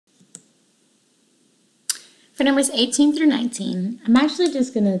For numbers 18 through 19, I'm actually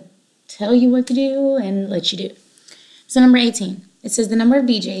just going to tell you what to do and let you do it. So number 18, it says the number of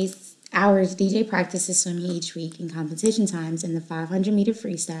hours DJ practices swimming each week in competition times in the 500-meter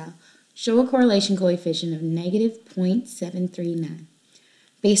freestyle show a correlation coefficient of negative 0.739.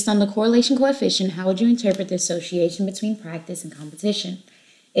 Based on the correlation coefficient, how would you interpret the association between practice and competition?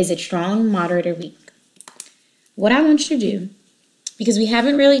 Is it strong, moderate, or weak? What I want you to do, because we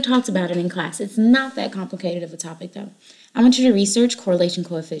haven't really talked about it in class, it's not that complicated of a topic though. I want you to research correlation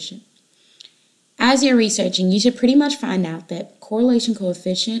coefficient. As you're researching, you should pretty much find out that correlation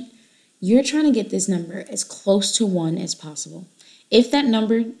coefficient, you're trying to get this number as close to 1 as possible. If that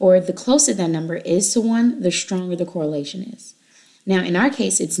number, or the closer that number is to 1, the stronger the correlation is. Now, in our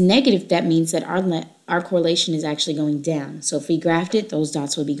case, it's negative. That means that our correlation is actually going down. So if we graphed it, those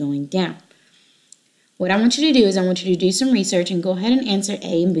dots will be going down. What I want you to do is I want you to do some research and go ahead and answer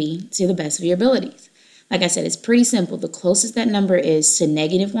A and B to the best of your abilities. Like I said, it's pretty simple. The closest that number is to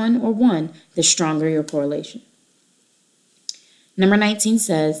 -1 or 1, the stronger your correlation. Number 19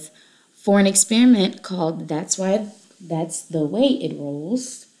 says, for an experiment called That's the Way It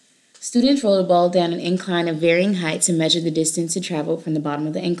Rolls, students rolled a ball down an incline of varying heights and measured the distance it traveled from the bottom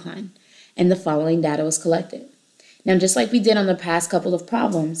of the incline, and the following data was collected. Now, just like we did on the past couple of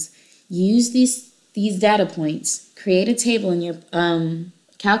problems, use these data points, create a table in your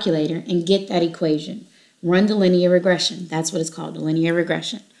calculator, and get that equation. Run the linear regression. That's what it's called, the linear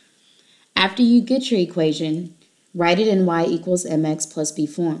regression. After you get your equation, write it in y equals mx plus b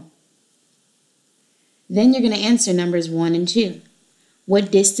form. Then you're going to answer numbers 1 and 2.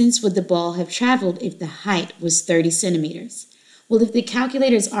 What distance would the ball have traveled if the height was 30 centimeters? Well, if the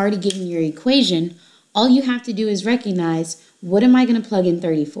calculator is already giving your equation, all you have to do is recognize, what am I going to plug in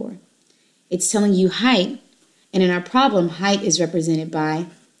 30 for? It's telling you height, and in our problem, height is represented by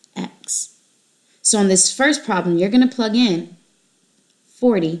x. So on this first problem, you're going to plug in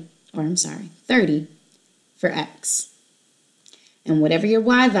 30 for x. And whatever your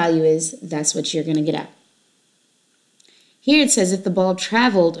y value is, that's what you're going to get out. Here it says if the ball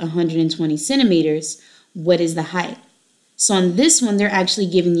traveled 120 centimeters, what is the height? So on this one, they're actually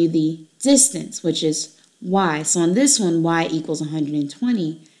giving you the distance, which is y. So on this one, y equals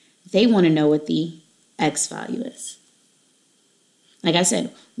 120. They want to know what the x value is. Like I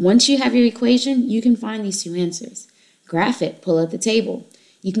said, once you have your equation, you can find these two answers. Graph it, pull out the table.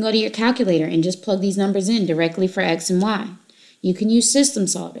 You can go to your calculator and just plug these numbers in directly for x and y. You can use System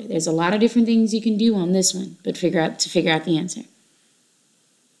Solver. There's a lot of different things you can do on this one, but figure out the answer.